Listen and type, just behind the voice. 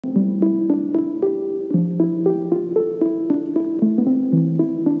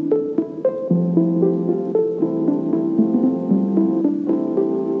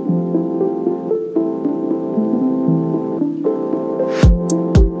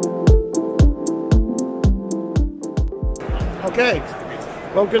Okay.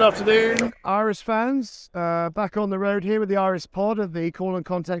 Well, good afternoon, Iris fans. Back on the road here with the Iris Pod at the Call and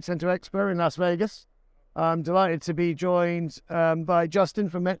Contact Center Expo in Las Vegas. I'm delighted to be joined by Justin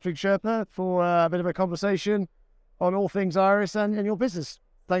from Metric Sherper for a bit of a conversation on all things Iris and your business.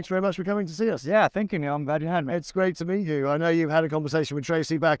 Thanks very much for coming to see us. Yeah, thank you, Neil. I'm glad you had me. It's great to meet you. I know you've had a conversation with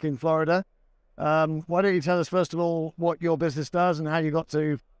Tracy back in Florida. Why don't you tell us, first of all, what your business does and how you got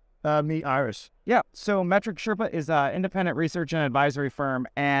to meet Iris? Yeah, so Metric Sherpa is an independent research and advisory firm,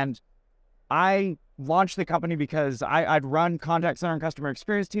 and I launched the company because I'd run contact center and customer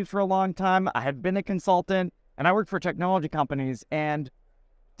experience teams for a long time. I had been a consultant, and I worked for technology companies, and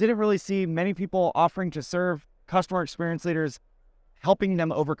didn't really see many people offering to serve customer experience leaders, helping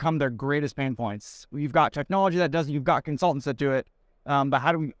them overcome their greatest pain points. You've got technology that does it, you've got consultants that do it, but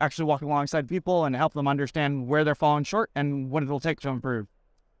how do we actually walk alongside people and help them understand where they're falling short and what it'll take to improve?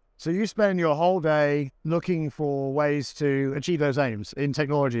 So you spend your whole day looking for ways to achieve those aims in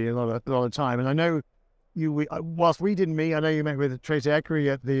technology a lot of time. And I know whilst we didn't meet, I know you met with Tracy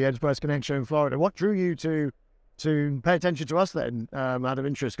Eckery at the Enterprise Connect show in Florida. What drew you to pay attention to us then, out of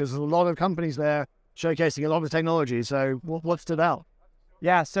interest? Because there's a lot of companies there showcasing a lot of technology. So what stood out?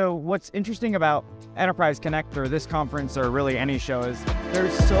 Yeah, so what's interesting about Enterprise Connect or this conference or really any show is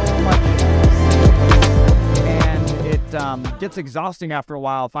there's so much, and it gets exhausting after a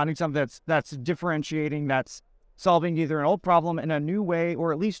while, finding something that's differentiating, that's solving either an old problem in a new way,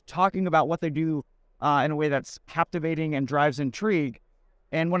 or at least talking about what they do in a way that's captivating and drives intrigue.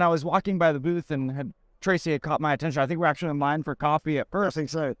 And when I was walking by the booth and Tracy had caught my attention, I think we're actually in line for coffee at first. I think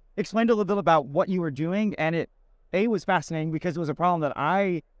so. Explained a little bit about what you were doing, and it was fascinating because it was a problem that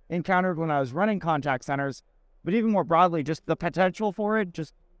I encountered when I was running contact centers, but even more broadly, just the potential for it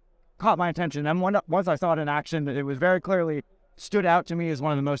just caught my attention. And once I saw it in action, it was very clearly stood out to me as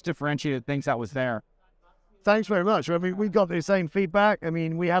one of the most differentiated things that was there. Thanks very much. I mean, we've got the same feedback. I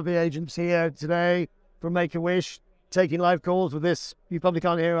mean, we have the agents here today from Make-A-Wish taking live calls with this. You probably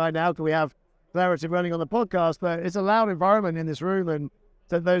can't hear right now because we have clarity running on the podcast, but it's a loud environment in this room, and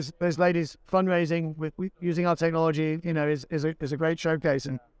so those ladies fundraising with using our technology, is a great showcase.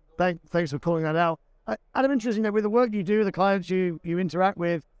 And thanks for calling that out. Out of interest, with the work you do, the clients you interact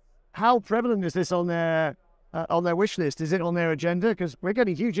with, how prevalent is this on their wish list? Is it on their agenda? Because we're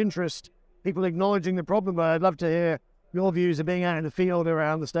getting huge interest, people acknowledging the problem. But I'd love to hear your views of being out in the field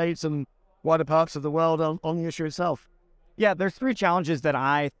around the States and wider parts of the world on the issue itself. Yeah, there's three challenges that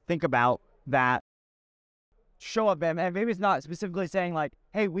I think about that show up, and maybe it's not specifically saying like,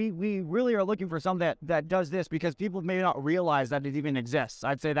 hey, we really are looking for something that does this, because people may not realize that it even exists.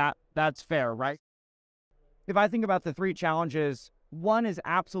 I'd say that's fair, right? If I think about the three challenges, one is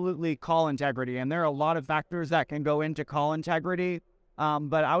absolutely call integrity, and there are a lot of factors that can go into call integrity.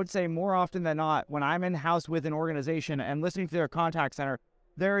 But I would say more often than not, when I'm in-house with an organization and listening to their contact center,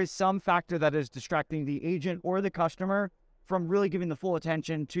 there is some factor that is distracting the agent or the customer from really giving the full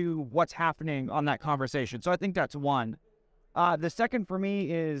attention to what's happening on that conversation. So I think that's one. The second for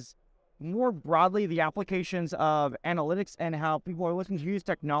me is more broadly the applications of analytics and how people are looking to use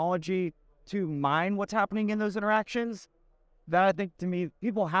technology to mine what's happening in those interactions. That, I think, to me,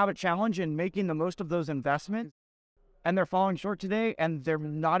 people have a challenge in making the most of those investments, and they're falling short today, and they're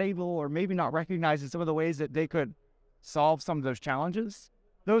not able, or maybe not recognizing some of the ways that they could solve some of those challenges.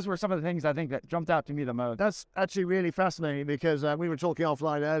 Those were some of the things I think that jumped out to me the most. That's actually really fascinating, because we were talking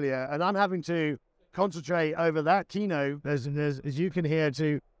offline earlier, and I'm having to concentrate over that keynote, as you can hear,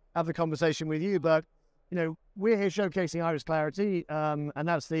 to have the conversation with you. But, we're here showcasing Iris Clarity, and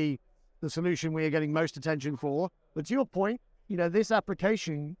that's the solution we are getting most attention for. But to your point, this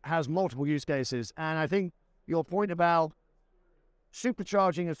application has multiple use cases. And I think your point about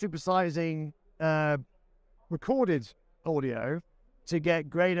supercharging and supersizing recorded audio to get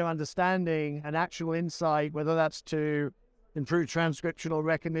greater understanding and actual insight, whether that's to improve transcriptional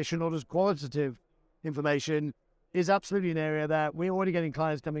recognition or just qualitative information, is absolutely an area that we're already getting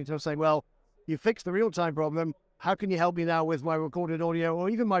clients coming to us saying, well, you fixed the real-time problem. How can you help me now with my recorded audio or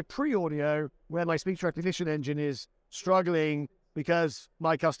even my pre-audio, where my speech recognition engine is struggling because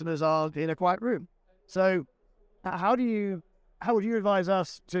my customers aren't in a quiet room? So how would you advise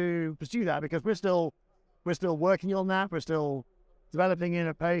us to pursue that? Because we're still working on that. We're still developing in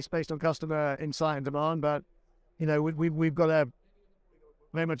a pace based on customer insight and demand. But, we've got a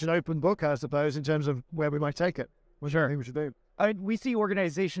very much an open book, I suppose, in terms of where we might take it. What do you think we should do? We see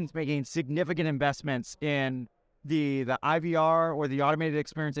organizations making significant investments in the IVR or the automated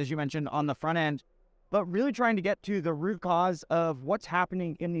experience, as you mentioned, on the front end, but really trying to get to the root cause of what's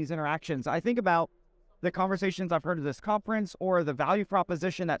happening in these interactions. I think about the conversations I've heard of this conference or the value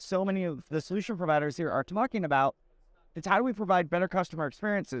proposition that so many of the solution providers here are talking about. It's how do we provide better customer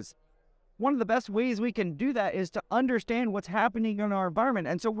experiences? One of the best ways we can do that is to understand what's happening in our environment.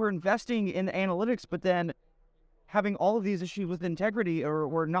 And so we're investing in analytics, but then having all of these issues with integrity, or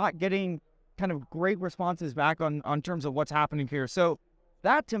we're not getting kind of great responses back on terms of what's happening here. So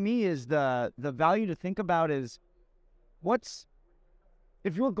that to me is the value to think about is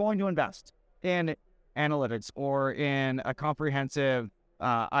if you're going to invest in analytics or in a comprehensive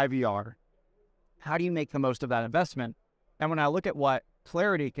IVR, how do you make the most of that investment? And when I look at what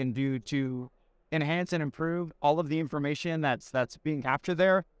Clarity can do to enhance and improve all of the information that's being captured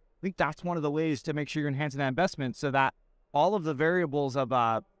there, I think that's one of the ways to make sure you're enhancing that investment so that all of the variables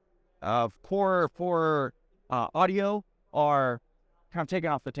of poor audio are kind of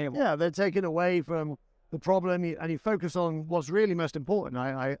taken off the table. Yeah, they're taken away from the problem, and you focus on what's really most important.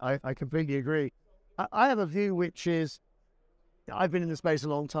 I completely agree. I have a view which is, I've been in the space a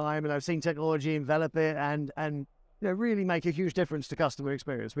long time, and I've seen technology envelop it and really make a huge difference to customer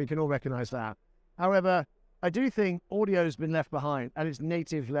experience. We can all recognize that. However, I do think audio has been left behind at its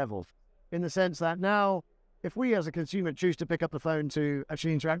native level, in the sense that now, if we as a consumer choose to pick up the phone to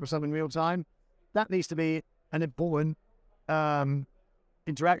actually interact with someone in real time, that needs to be an important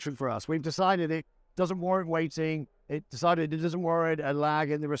interaction for us. We've decided it doesn't warrant waiting. It decided it doesn't warrant a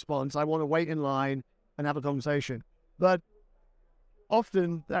lag in the response. I want to wait in line and have a conversation. But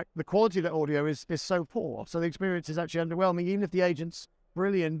often the quality of the audio is so poor, so the experience is actually underwhelming, even if the agent's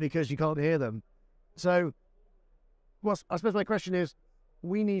brilliant, because you can't hear them. So, well, I suppose my question is,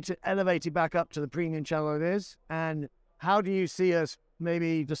 we need to elevate it back up to the premium channel it is, and how do you see us,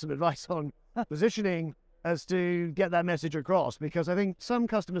 maybe just some advice on positioning as to get that message across? Because I think some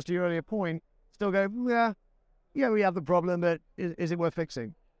customers, to your earlier point, still go, yeah, we have the problem, but is it worth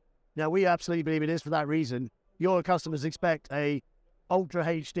fixing? Now, we absolutely believe it is for that reason. Your customers expect a Ultra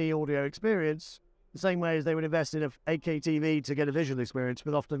HD audio experience the same way as they would invest in a 8K TV to get a visual experience,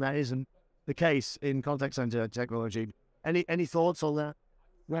 but often that isn't the case in contact center technology. Any thoughts on that,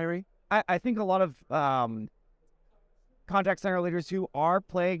 Larry? I think a lot of contact center leaders who are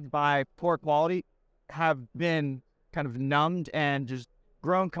plagued by poor quality have been kind of numbed and just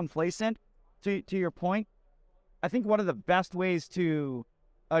grown complacent. To your point, I think one of the best ways to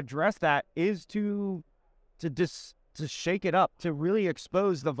address that is to shake it up, to really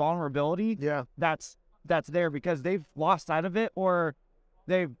expose the vulnerability that's there, because they've lost sight of it, or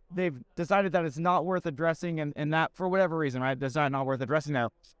they've decided that it's not worth addressing, and that for whatever reason, right, that's not worth addressing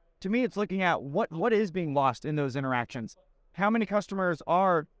now. To me, it's looking at what is being lost in those interactions. How many customers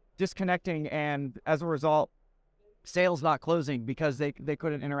are disconnecting, and as a result, sales not closing because they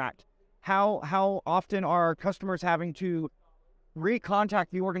couldn't interact? How often are customers having to recontact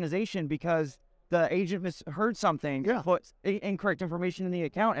the organization because the agent misheard something, put incorrect information in the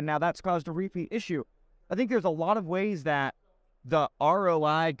account, and now that's caused a repeat issue? I think there's a lot of ways that the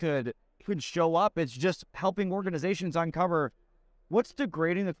ROI could show up. It's just helping organizations uncover what's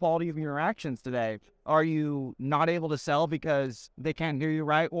degrading the quality of your interactions today. Are you not able to sell because they can't hear you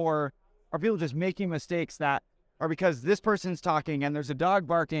right? Or are people just making mistakes that are because this person's talking and there's a dog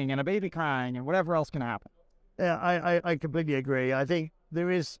barking and a baby crying and whatever else can happen? Yeah, I completely agree. I think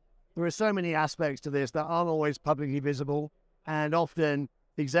there are so many aspects to this that aren't always publicly visible, and often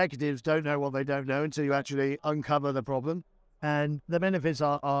executives don't know what they don't know until you actually uncover the problem. And the benefits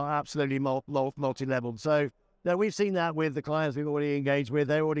are absolutely multi-leveled. So we've seen that with the clients we've already engaged with.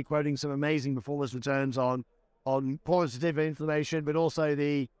 They're already quoting some amazing performance returns on quantitative information, but also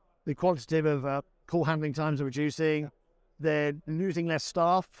the quantitative of call handling times are reducing. They're losing less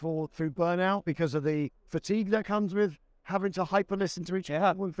staff through burnout because of the fatigue that comes with having to hyper listen to each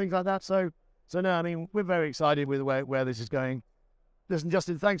other and things like that. So no, I mean, we're very excited with where this is going. Listen,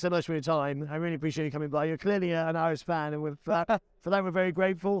 Justin, thanks so much for your time. I really appreciate you coming by. You're clearly an Iris fan, and for that we're very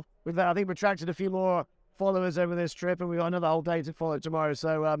grateful. With that, I think we attracted a few more followers over this trip, and we've got another whole day to follow tomorrow.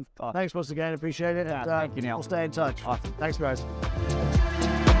 So thanks once again, appreciate it. Yeah, and, thank you, Neil. We'll stay in touch. Awesome. Thanks, guys.